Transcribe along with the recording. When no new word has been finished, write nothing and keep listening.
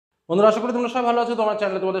বন্ধুরা, আশা করি তোমরা সবাই ভালো আছো। তোমার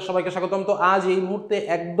চ্যানেলে তোমাদের সবাইকে স্বাগতম। তো আজ এই মুহূর্তে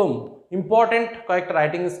একদম ইম্পর্টেন্ট কয়েকটা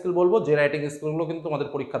রাইটিং স্কিল বলবো, যে রাইটিং স্কিলগুলো কিন্তু তোমাদের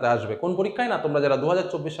পরীক্ষাতে আসবে। কোন পরীক্ষায় না, তোমরা যারা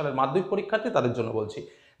 2024 সালের মাধ্যমিক পরীক্ষার্থী তাদের জন্য বলছি।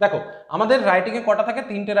 দেখো, আমাদের রাইটিংয়ে কটা থাকে?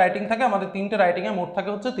 3টে রাইটিং থাকে। আমাদের 3টে রাইটিংয়ে মোট থাকে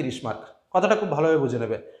হচ্ছে 30 মার্ক। কথাটা খুব ভালোভাবে বুঝে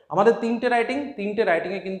নেবে। আমাদের 3টে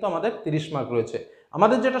রাইটিংয়ে কিন্তু আমাদের 30 মার্ক রয়েছে।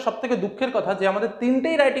 আমাদের যেটা সব থেকে দুঃখের কথা, যে আমাদের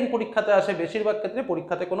 3টেই রাইটিং পরীক্ষাতে আসে, বেশিরভাগ ক্ষেত্রে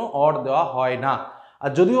পরীক্ষাতে কোনো অর দেওয়া হয় না।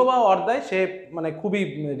 আর যদিও বা অর দেয়, সে মানে খুবই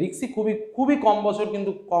রিক্সি, খুবই কম বছর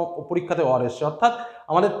কিন্তু পরীক্ষাতে অর এসছে। অর্থাৎ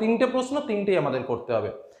আমাদের 3টে প্রশ্ন 3টেই আমাদের করতে হবে,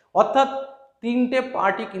 অর্থাৎ 3টে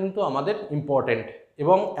পার্টই কিন্তু আমাদের ইম্পর্টেন্ট,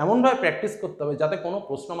 এবং এমনভাবে প্র্যাকটিস করতে হবে যাতে কোনো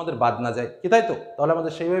প্রশ্ন আমাদের বাদ না যায়। কি তাই তো? তাহলে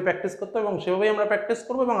আমাদের সেইভাবে প্র্যাকটিস করতে হবে এবং সেভাবেই আমরা প্র্যাকটিস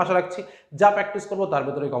করবো, এবং আশা রাখছি যা প্র্যাকটিস করবো তার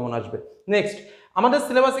ভেতরে কমন আসবে। নেক্সট, আমাদের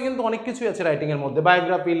সিলেবাসে কিন্তু অনেক কিছুই আছে রাইটিংয়ের মধ্যে।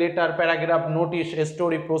 Biography, letter, paragraph, notice,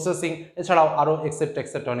 story, processing, এছাড়াও আরও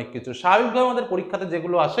এক্সেট্রা অনেক কিছু। স্বাভাবিকভাবে আমাদের পরীক্ষাতে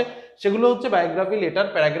যেগুলো আসে সেগুলো হচ্ছে biography, letter,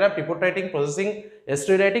 paragraph, report writing, processing,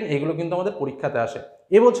 story writing, এগুলো কিন্তু আমাদের পরীক্ষাতে আসে।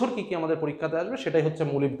 এবছর কি কি আমাদের পরীক্ষাতে আসবে সেটাই হচ্ছে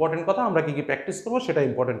মূল ইম্পর্টেন্ট কথা। আমরা কি কি প্র্যাকটিস করবো সেটাই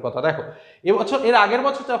ইম্পর্টেন্ট কথা। দেখো, এবছর এর আগের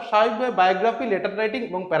বছর স্বাভাবিকভাবে বায়োগ্রাফি, লেটার রাইটিং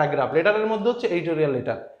এবং প্যারাগ্রাফ। লেটারের মধ্যে হচ্ছে এডিটোরিয়াল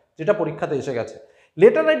লেটার, যেটা পরীক্ষাতে এসে গেছে।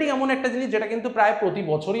 লেটার রাইটিং এমন একটা জিনিস যেটা কিন্তু প্রায় প্রতি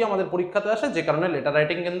বছরই আমাদের পরীক্ষাতে আসে, যে কারণে লেটার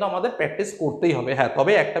রাইটিং কিন্তু আমাদের প্র্যাকটিস করতেই হবে। হ্যাঁ,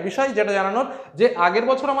 তবে একটা বিষয় যেটা জানানোর, যে আগের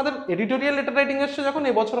বছর আমাদের এডিটোরিয়াল লেটার রাইটিং এসছে যখন,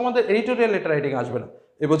 এবছর আমাদের এডিটোরিয়াল লেটার রাইটিং আসবে না।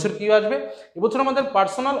 এবছর কি আসবে? এবছর আমাদের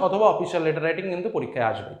পার্সোনাল অথবা অফিসিয়াল লেটার রাইটিং কিন্তু পরীক্ষায়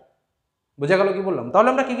আসবে। বোঝা গেল কি বললাম? তাহলে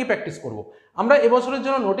আমরা কি কি প্র্যাকটিস করব? আমরা এবছরের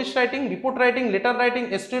জন্য notice writing, report writing, letter writing,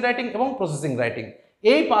 story writing এবং প্রসেসিং রাইটিং,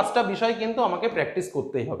 এই 5টা বিষয় কিন্তু আমাকে প্র্যাকটিস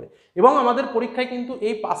করতেই হবে, এবং আমাদের পরীক্ষায় কিন্তু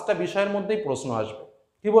এই 5টা বিষয়ের মধ্যেই প্রশ্ন আসবে।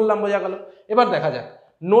 কি বললাম? বোঝা গেল? এবার দেখা যাক,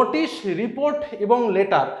 নোটিশ, রিপোর্ট এবং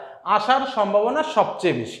লেটার আসার সম্ভাবনা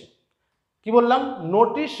সবচেয়ে বেশি। কি বললাম?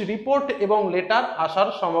 নোটিশ, রিপোর্ট এবং লেটার আসার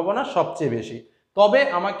সম্ভাবনা সবচেয়ে বেশি। তবে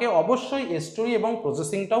আমাকে অবশ্যই স্টোরি এবং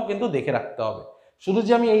প্রসেসিংটাও কিন্তু দেখে রাখতে হবে। শুধু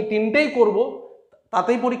যে আমি এই 3টেই করব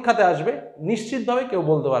তাতেই পরীক্ষাতে আসবে নিশ্চিতভাবে কেউ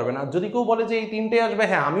বলতে পারবে না। যদি কেউ বলে যে এই 3টেই আসবে,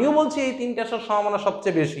 হ্যাঁ আমিও বলছি এই 3টে আসার সম্ভাবনা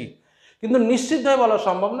সবচেয়ে বেশি, কিন্তু নিশ্চিতভাবে বলা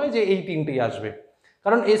সম্ভব নয় যে এই 3টেই আসবে।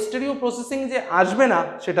 কারণ স্টোরিও প্রসেসিং যে আসবে না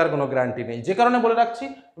সেটার কোনো গ্যারান্টি নেই। যে কারণে বলে রাখছি,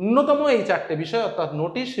 ন্যূনতম এই 4টে বিষয়, অর্থাৎ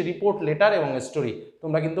নোটিশ, রিপোর্ট, লেটার এবং স্টোরি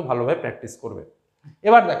তোমরা কিন্তু ভালোভাবে প্র্যাকটিস করবে।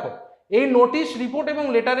 এবার দেখো, এই নোটিশ, রিপোর্ট এবং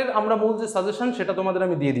লেটারের আমরা মূল যে সাজেশন সেটা তোমাদের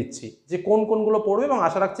আমি দিয়ে দিচ্ছি, যে কোনগুলো পড়বে, এবং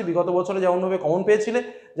আশা রাখছি বিগত বছরে যেমনভাবে কমন পেয়েছিলে,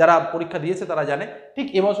 যারা পরীক্ষা দিয়েছে তারা জানে, ঠিক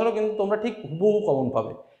এবছরও কিন্তু তোমরা ঠিক হুবহু কমন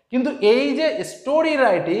পাবে। কিন্তু এই যে স্টোরি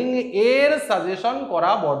রাইটিং, এর সাজেশন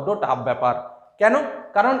করা বড্ড টাফ ব্যাপার। কেন?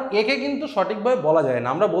 কারণ একে কিন্তু সঠিকভাবে বলা যায় না।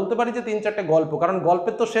 আমরা বলতে পারি যে 3-4টে গল্প, কারণ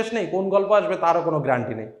গল্পের তো শেষ নেই, কোন গল্প আসবে তারও কোনো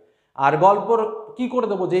গ্যারান্টি নেই। আর গল্পর কি করে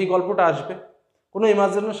দেবো যে এই গল্পটা আসবে? কোনো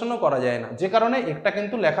ইমাজিনেশনও করা যায় না। যে কারণে এটা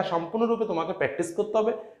কিন্তু লেখা সম্পূর্ণরূপে তোমাকে প্র্যাকটিস করতে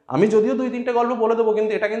হবে। আমি যদিও 2-3টে গল্প বলে দেবো,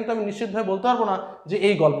 কিন্তু এটা কিন্তু আমি নিশ্চিতভাবে বলতে পারবো না যে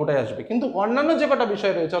এই গল্পটাই আসবে। কিন্তু অন্যান্য যে কটা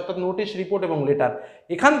বিষয় রয়েছে, অর্থাৎ নোটিশ, রিপোর্ট এবং লেটার,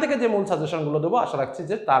 এখান থেকে যে মূল সাজেশনগুলো দেবো, আশা রাখছি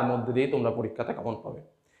যে তার মধ্যে দিয়েই তোমরা পরীক্ষাতে কমন পাবে।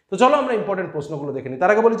 তো চলো আমরা ইম্পর্টেন্ট প্রশ্নগুলো দেখে নিই।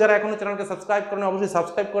 তার আগে বলি, যারা এখনো চ্যানেলকে সাবস্ক্রাইব করেন অবশ্যই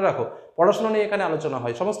সাবস্ক্রাইব করে রাখো। পড়াশোনা নিয়ে এখানে আলোচনা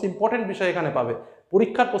হয়, সমস্ত ইম্পর্টেন্ট বিষয় এখানে পাবে।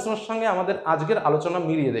 পরীক্ষার প্রশ্নের সঙ্গে আমাদের আজকের আলোচনা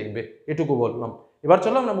মিলিয়ে দেখবে, এটুকু বললাম। এবার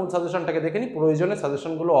চলো আমরা মূল সাজেশনটাকে দেখে নিই। প্রয়োজনে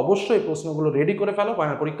সাজেশনগুলো অবশ্যই প্রশ্নগুলো রেডি করে ফেলো,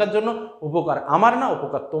 ফাইনাল পরীক্ষার জন্য উপকার আমার না,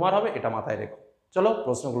 উপকার তোমার হবে, এটা মাথায় রেখো। চলো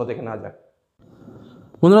প্রশ্নগুলো দেখে নেওয়া যাক।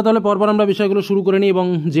 বন্ধুরা, তাহলে পরপর আমরা বিষয়গুলো শুরু করে নিই, এবং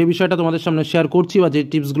যে বিষয়টা তোমাদের সামনে শেয়ার করছি বা যে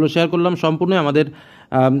টিপসগুলো শেয়ার করলাম সম্পূর্ণ আমাদের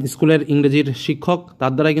স্কুলের ইংরেজির শিক্ষক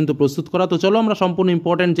তার দ্বারাই কিন্তু প্রস্তুত করা। তো চলো আমরা সম্পূর্ণ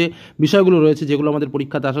ইম্পর্টেন্ট যে বিষয়গুলো রয়েছে, যেগুলো আমাদের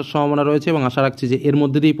পরীক্ষাতে আসার সম্ভাবনা রয়েছে এবং আশা রাখছি যে এর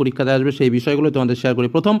মধ্যে দিয়েই পরীক্ষাতে আসবে, সেই বিষয়গুলো তোমাদের শেয়ার করি।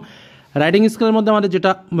 প্রথম, রাইটিং স্কিলের মধ্যে আমাদের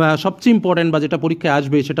যেটা সবচেয়ে ইম্পর্টেন্ট বা যেটা পরীক্ষায়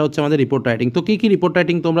আসবে সেটা হচ্ছে আমাদের রিপোর্ট রাইটিং। তো কী কী রিপোর্ট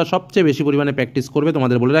রাইটিং তোমরা সবচেয়ে বেশি পরিমাণে প্র্যাকটিস করবে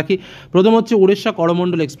তোমাদের বলে রাখি। প্রথম হচ্ছে উড়িষ্যা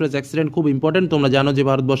করমণ্ডল এক্সপ্রেস অ্যাক্সিডেন্ট, খুব ইম্পর্টেন্ট। তোমরা জানো যে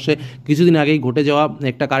ভারতবর্ষে কিছুদিন আগেই ঘটে যাওয়া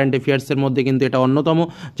একটা কারেন্ট অ্যাফেয়ার্সের মধ্যে কিন্তু এটা অন্যতম,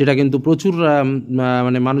 যেটা কিন্তু প্রচুর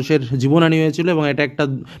মানে মানুষের জীবনহানি হয়েছিল, এবং এটা একটা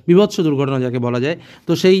বিভৎস দুর্ঘটনা যাকে বলা যায়।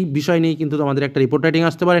 তো সেই বিষয় নিয়েই কিন্তু তোমাদের একটা রিপোর্ট রাইটিং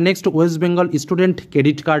আসতে পারে। Next, West Bengal student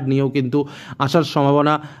credit card নিয়েও কিন্তু আসার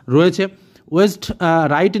সম্ভাবনা রয়েছে। West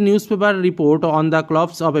write newspaper report on the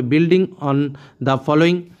collapse of a building on the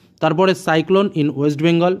following। তারপরে cyclone in West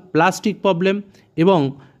Bengal, plastic problem, এবং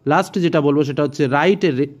লাস্ট যেটা বলবো সেটা হচ্ছে write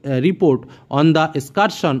report on the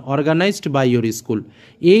excursion organised by your school.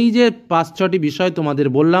 এই যে 5-6টি বিষয় তোমাদের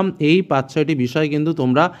বললাম, এই 5-6টি বিষয় কিন্তু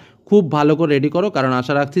তোমরা খুব ভালো করে রেডি করো, কারণ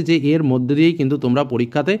আশা রাখছি যে এর মধ্যে দিয়েই কিন্তু তোমরা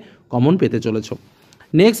পরীক্ষাতে কমন পেতে চলেছো।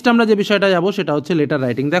 নেক্সট আমরা যে বিষয়টা যাবো সেটা হচ্ছে লেটার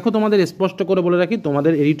রাইটিং। দেখো, তোমাদের স্পষ্ট করে বলে রাখি,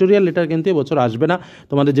 তোমাদের এডিটোরিয়াল লেটার কিন্তু এবছর আসবে না।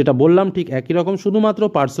 তোমাদের যেটা বললাম ঠিক একই রকম, শুধুমাত্র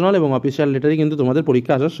পার্সোনাল এবং অফিসিয়াল লেটারই কিন্তু তোমাদের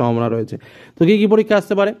পরীক্ষা আসার সম্ভাবনা রয়েছে। তো কী কী পরীক্ষা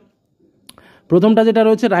আসতে পারে? প্রথমটা যেটা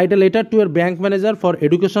রয়েছে, write a letter to your bank manager for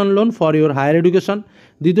education loan for your higher education.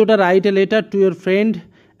 দ্বিতীয়টা, write a letter to your friend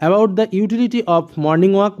about the utility of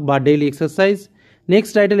morning walk বা daily exercise.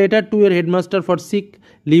 Next, write a letter to your headmaster for sick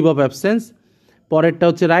leave of absence. পরেরটা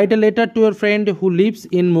হচ্ছে write a letter to your friend who lives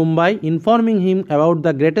in Mumbai informing him about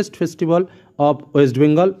the greatest festival of West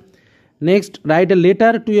Bengal. Next, write a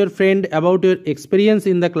letter to your friend about your experience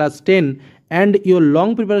in the class 10 and your long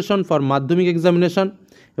preparation for মাধ্যমিক examination.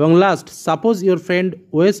 এবং last, suppose your friend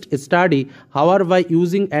West study হাওয়ার by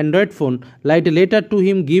using Android phone, write a letter to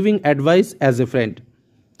him giving advice as a friend.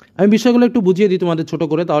 আমি বিষয়গুলো একটু বুঝিয়ে দিই তোমাদের ছোটো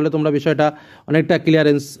করে, তাহলে তোমরা বিষয়টা অনেকটা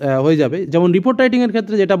ক্লিয়ারেন্স হয়ে যাবে। যেমন রিপোর্ট রাইটিংয়ের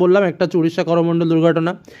ক্ষেত্রে যেটা বললাম, একটা হচ্ছে উড়িষ্যা করমণ্ডল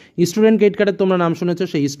দুর্ঘটনা, স্টুডেন্ট ক্রেডিট কার্ডের তোমরা নাম শুনেছো,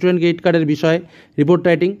 সেই স্টুডেন্ট ক্রেডিট কার্ডের বিষয়ে রিপোর্ট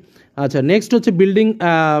রাইটিং। আচ্ছা, নেক্সট হচ্ছে বিল্ডিং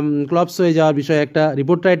ক্লপস হয়ে যাওয়ার বিষয়ে একটা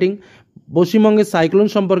রিপোর্ট রাইটিং, পশ্চিমবঙ্গের সাইক্লোন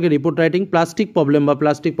সম্পর্কে রিপোর্ট রাইটিং, প্লাস্টিক প্রবলেম বা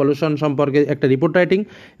প্লাস্টিক পলিউশন সম্পর্কে একটা রিপোর্ট রাইটিং,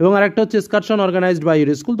 এবং আরেকটা হচ্ছে excursion organised by your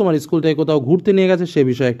school, তোমার স্কুল থেকে কোথাও ঘুরতে নিয়ে গেছে সে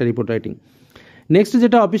বিষয়ে একটা রিপোর্ট রাইটিং। নেক্সট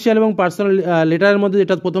যেটা অফিসিয়াল এবং পার্সোনাল লেটারের মধ্যে,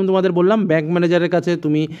 যেটা প্রথম তোমাদের বললাম, ব্যাংক ম্যানেজারের কাছে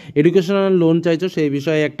তুমি এডুকেশনাল লোন চাইছো সেই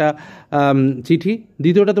বিষয়ে একটা চিঠি।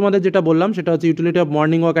 দ্বিতীয়টা তোমাদের যেটা বললাম সেটা হচ্ছে utility of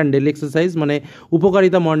morning walk and daily exercise, মানে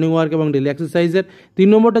উপকারিতা মর্নিং ওয়াক এবং ডেলি এক্সারসাইজের। 3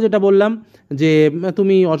 নম্বরটা যেটা বললাম যে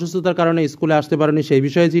তুমি অসুস্থতার কারণে স্কুলে আসতে পারোনি সেই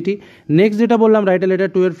বিষয়ে চিঠি। নেক্সট যেটা বললাম, write a letter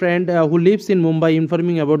to your friend who lives in Mumbai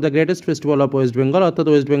informing about the greatest festival of West Bengal, অর্থাৎ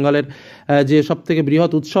ওয়েস্ট বেঙ্গলের যে সবথেকে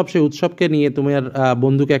বৃহৎ উৎসব, সেই উৎসবকে নিয়ে তোমার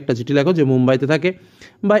বন্ধুকে একটা চিঠি লেখো যে মুম্বাইতে থাকে,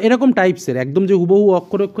 বা এরকম টাইপসের। একদম যে হুবহু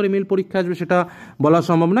অক্ষরে অক্ষরে মিল পরীক্ষা আসবে সেটা বলা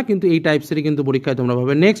সম্ভব না, কিন্তু এই টাইপসেরই কিন্তু পরীক্ষায় তোমরা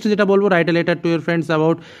পাবে। নেক্সট যেটা বলবো, write a letter to year friends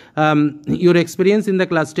about your experience in the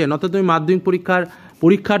class 10, অর্থাৎ তুমি মাধ্যমিক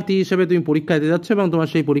পরীক্ষার্থী হিসেবে তুমি পরীক্ষা দিতে যাচ্ছ এবং তোমার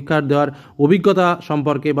সেই পরীক্ষার দেওয়ার অভিজ্ঞতা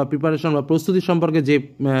সম্পর্কে বা প্রিপারেশন বা প্রস্তুতি সম্পর্কে যে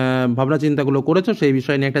ভাবনা চিন্তাগুলো করেছো সেই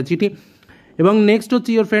বিষয় নিয়ে একটা চিঠি। এবং নেক্সট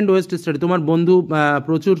হচ্ছে ইউর ফ্রেন্ড ওয়েস্ট স্টাডি, তোমার বন্ধু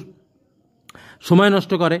প্রচুর সময়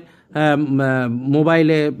নষ্ট করে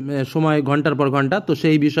মোবাইলে, সময় ঘন্টার পর ঘন্টা, তো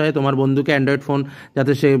সেই বিষয়ে তোমার বন্ধুকে অ্যান্ড্রয়েড ফোন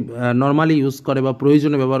যাতে সে নর্মালি ইউজ করে বা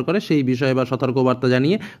প্রয়োজনে ব্যবহার করে সেই বিষয়ে বা সতর্কবার্তা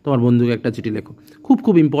জানিয়ে তোমার বন্ধুকে একটা চিঠি লেখো। খুব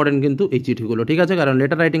খুব ইম্পর্টেন্ট কিন্তু এই চিঠিগুলো, ঠিক আছে, কারণ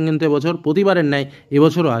লেটার রাইটিং কিন্তু এবছর প্রতিবারের ন্যায়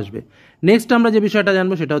এবছরও আসবে। নেক্সট আমরা যে বিষয়টা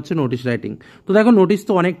জানবো সেটা হচ্ছে নোটিশ রাইটিং। তো দেখো, নোটিশ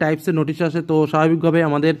তো অনেক টাইপসের নোটিশ আসে, তো স্বাভাবিকভাবে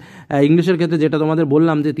আমাদের ইংলিশের ক্ষেত্রে যেটা তোমাদের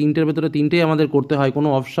বললাম যে 3টের ভেতরে 3টেই আমাদের করতে হয়, কোনো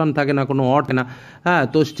অপশান থাকে না, কোনো অর থাকে না, হ্যাঁ,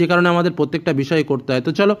 তো সে কারণে আমাদের প্রত্যেকটা বিষয় করতে হয়।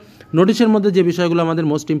 তো চলো, নোটিশের মধ্যে যে বিষয়গুলো আমাদের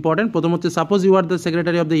মোস্ট ইম্পর্টেন্ট, প্রথম হচ্ছে suppose you are the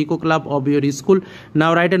secretary of the eco club of your school,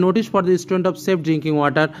 now write a notice for the student of safe drinking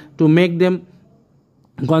water to make them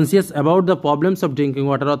conscious about the problems of drinking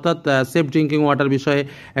water, অর্থাৎ safe drinking water বিষয়ে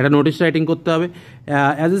একটা notice writing করতে হবে।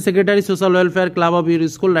 As a secretary social welfare club of your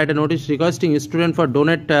school, write a notice requesting student for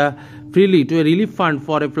donate freely two A relief fund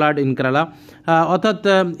for a flood in Kerala, অর্থাৎ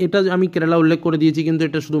এটা আমি কেরালা উল্লেখ করে দিয়েছি, কিন্তু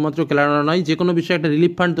এটা শুধুমাত্র কেরালা নয়, যে কোনো বিষয়ে একটা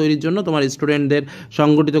রিলিফ ফান্ড তৈরির জন্য তোমার স্টুডেন্টদের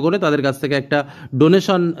সংগঠিত করে তাদের কাছ থেকে একটা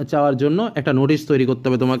ডোনেশন চাওয়ার জন্য একটা নোটিশ তৈরি করতে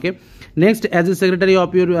হবে তোমাকে। Next, as a secretary of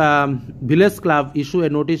your village club issue a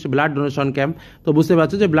notice blood donation camp, তো বুঝতে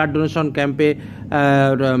পারছো যে ব্লাড ডোনেশন ক্যাম্পে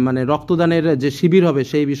মানে রক্তদানের যে শিবির হবে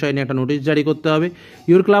সেই বিষয় নিয়ে একটা নোটিশ জারি করতে হবে।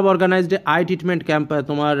 Your club organised I treatment camp,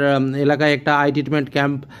 তোমার এলাকায় একটা আই ট্রিটমেন্ট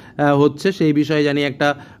ক্যাম্প হচ্ছে সেই বিষয়ে জানিয়ে একটা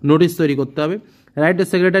নোটিশ তৈরি করতে হবে। Write the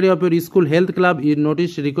secretary of your school health club your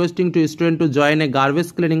notice requesting two student to join A garbage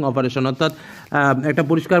cleaning operation, অর্থাৎ একটা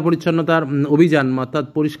পরিষ্কার পরিচ্ছন্নতার অভিযান, অর্থাৎ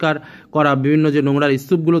পরিষ্কার করা, বিভিন্ন যে নোংরার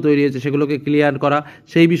স্তূপগুলো তৈরি হয়েছে সেগুলোকে ক্লিয়ার করা,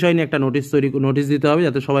 সেই বিষয় নিয়ে একটা নোটিশ দিতে হবে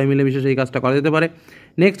যাতে সবাই মিলেমিশে সেই কাজটা করা যেতে পারে।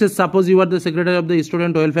 Next, suppose you are the secretary of the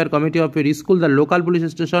student welfare committee of your school, the local police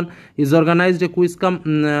station is organised A quiz come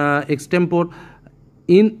extempore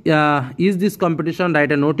is this competition,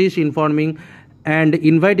 write a notice informing and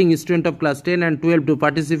inviting student of class 10 and 12 to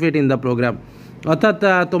participate in the program, অর্থাৎ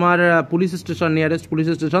তোমার police station, nearest police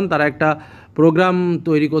station, তারা একটা programme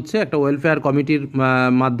তৈরি করছে একটা welfare কমিটির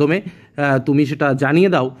মাধ্যমে, তুমি সেটা জানিয়ে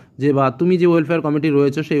দাও যে, বা তুমি যে ওয়েলফেয়ার কমিটি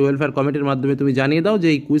রয়েছে সেই ওয়েলফেয়ার কমিটির মাধ্যমে তুমি জানিয়ে দাও যে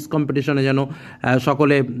এই কুইজ কম্পিটিশনে যেন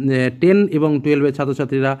সকলে 10 এবং 12-এর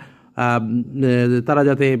ছাত্রছাত্রীরা তারা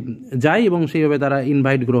যাতে যায় এবং সেইভাবে তারা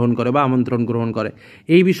ইনভাইট গ্রহণ করে বা আমন্ত্রণ গ্রহণ করে,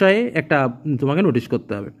 এই বিষয়ে একটা তোমাকে নোটিশ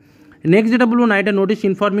করতে হবে। নেক্সট যেটা বলবো, night A notice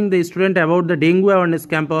informing the student about the dengue awareness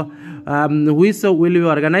camp which will be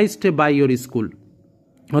organised by your school,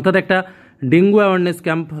 অর্থাৎ একটা ডেঙ্গু অ্যাওয়ারনেস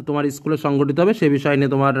ক্যাম্প তোমার স্কুলে সংগঠিত হবে, সেই বিষয়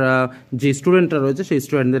নিয়ে তোমার যে স্টুডেন্টরা রয়েছে সেই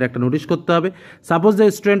স্টুডেন্টদের একটা নোটিশ করতে হবে। Suppose the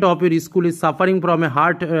student of your school is suffering from a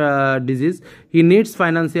heart disease, he needs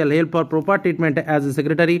financial help for proper treatment, as a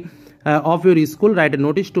secretary of your school write a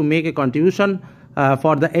notice to make a contribution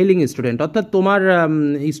for the ailing student, অর্থাৎ তোমার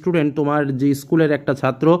student, তোমার যে স্কুলের একটা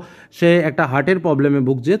ছাত্র, সে একটা হার্টের প্রবলেমে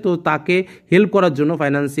ভুগছে, তো তাকে হেল্প করার জন্য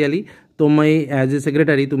ফাইন্যান্সিয়ালি তুমি অ্যাজ এ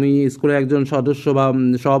সেক্রেটারি, তুমি স্কুলের একজন সদস্য বা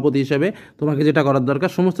সভাপতি হিসেবে তোমাকে যেটা করার দরকার,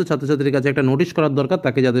 সমস্ত ছাত্রছাত্রীর কাছে একটা নোটিশ করার দরকার,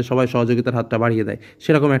 তাকে যাতে সবাই সহযোগিতার হাতটা বাড়িয়ে দেয়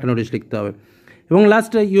সেরকম একটা নোটিশ লিখতে হবে। এবং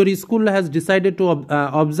last, your school has decided to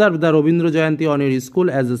observe the Rabindra Jayanti on your school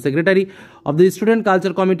as a secretary of the student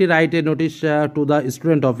culture committee, write a notice to the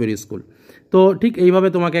student of your school. তো ঠিক এইভাবে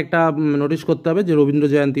তোমাকে একটা নোটিশ করতে হবে যে রবীন্দ্র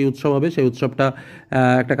জয়ন্তী উৎসব হবে, সেই উৎসবটা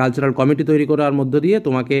একটা কালচারাল কমিটি তৈরি করার মধ্য দিয়ে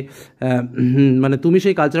তোমাকে মানে তুমি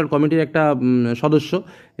সেই কালচারাল কমিটির একটা সদস্য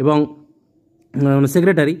এবং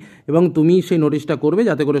সেক্রেটারি, এবং তুমি সেই নোটিশটা করবে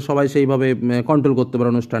যাতে করে সবাই সেইভাবে কন্ট্রোল করতে পারে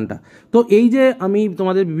অনুষ্ঠানটা। তো এই যে আমি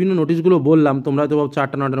তোমাদের বিভিন্ন নোটিশগুলো বললাম, তোমরা হয়তো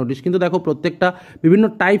 4টা-9টা নোটিশ, কিন্তু দেখো প্রত্যেকটা বিভিন্ন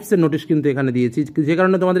টাইপসের নোটিশ কিন্তু এখানে দিয়েছি, যে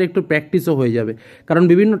কারণে তোমাদের একটু প্র্যাকটিসও হয়ে যাবে। কারণ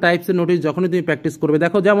বিভিন্ন টাইপসের নোটিশ যখনই তুমি প্র্যাকটিস করবে,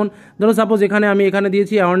 দেখো যেমন ধরো সাপোজ এখানে আমি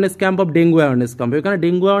দিয়েছি awareness camp of dengue awareness camp, এখানে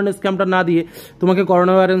ডেঙ্গু অ্যাওয়ারনেস ক্যাম্পটা না দিয়ে তোমাকে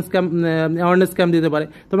করোনা অ্যাওয়ারনেস ক্যাম্প দিতে পারে,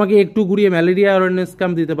 তোমাকে একটু ঘুরিয়ে ম্যালেরিয়া অ্যাওয়ারনেস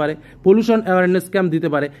ক্যাম্প দিতে পারে, পলিউশন অ্যাওয়ারনেস ক্যাম্প দিতে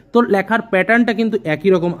পারে। তো লেখার প্যাটার্নটা কিন্তু একই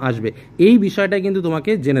রকম আসবে, এই বিষয়টা কিন্তু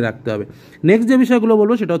তোমাকে জেনে রাখতে হবে। নেক্সট যে বিষয়গুলো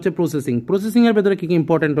বলবো সেটা হচ্ছে প্রসেসিং এর ভেতরে কি কি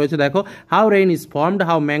ইম্পর্টেন্ট রয়েছে দেখো, how rain is formed,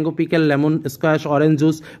 how mango pickle, lemon squash, orange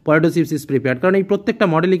juice, potato chips is prepared, কারণ এই প্রত্যেকটা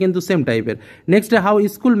মডেলই কিন্তু সেম টাইপের। Next, how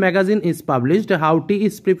school magazine is published, how T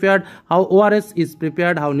is prepared, how ORS is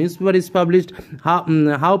prepared, how news paper is published,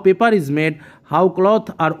 how paper is made, how cloth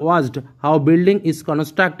are washed, how building is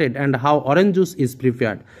constructed, and how orange juice is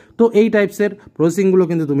prepared। তো এই টাইপসের প্রসেসিংগুলো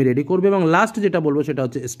কিন্তু তুমি ready করবে। এবং last যেটা বলবো সেটা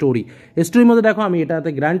হচ্ছে স্টোরির মধ্যে দেখো আমি এটাতে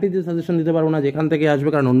গ্যারান্টি দিয়ে সাজেশন দিতে পারবো না যেখান থেকে আসবে,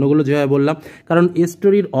 কারণ অন্যগুলো যেভাবে বললাম, কারণ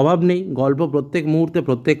স্টোরির অভাব নেই, গল্প প্রত্যেক মুহূর্তে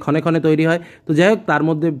প্রত্যেক ক্ষণে ক্ষণে তৈরি হয়। তো যাই হোক, তার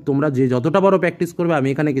মধ্যে তোমরা যে যতটা বড় প্র্যাকটিস করবে, আমি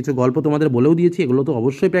এখানে কিছু গল্প তোমাদের বলেও দিয়েছি, এগুলো তো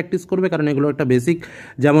অবশ্যই প্র্যাকটিস করবে, কারণ এগুলো একটা বেসিক।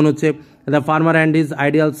 যেমন হচ্ছে the farmer and his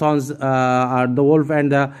ideal sons, are the wolf and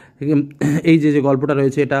the, এই যে গল্পটা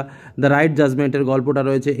রয়েছে এটা, দ্য রাইট জাজমেন্টের গল্পটা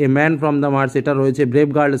রয়েছে, a man from the Mars এটা রয়েছে, ব্রেভ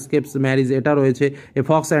গার্ল স্কেপস ম্যারিজ এটা রয়েছে, এ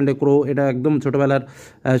ফক্স অ্যান্ড এ ক্রো এটা একদম ছোটোবেলার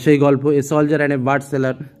সেই গল্প, এ সলজার অ্যান্ড এ বার্ড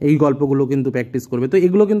সেলার, এই গল্পগুলো কিন্তু প্র্যাকটিস করবে। তো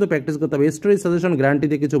এগুলো কিন্তু প্র্যাকটিস করতে হবে। স্টোরি সাজেশন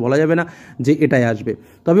গ্যারান্টিতে কিছু বলা যাবে না যে এটাই আসবে,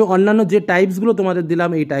 তবে অন্যান্য যে টাইপসগুলো তোমাদের দিলাম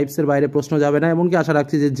এই টাইপসের বাইরে প্রশ্ন যাবে না, এমনকি আশা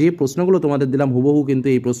রাখছি যে প্রশ্নগুলো তোমাদের দিলাম হুবহু কিন্তু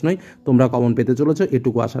এই প্রশ্নই তোমরা কমন পেতে চলেছো,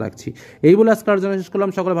 এটুকু আশা রাখছি। এই বলে আজকের জন্য শেষ করলাম।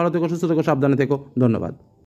 সকলে ভালো থেকো, সুস্থ থেকো, সাবধানে থেকো, ধন্যবাদ।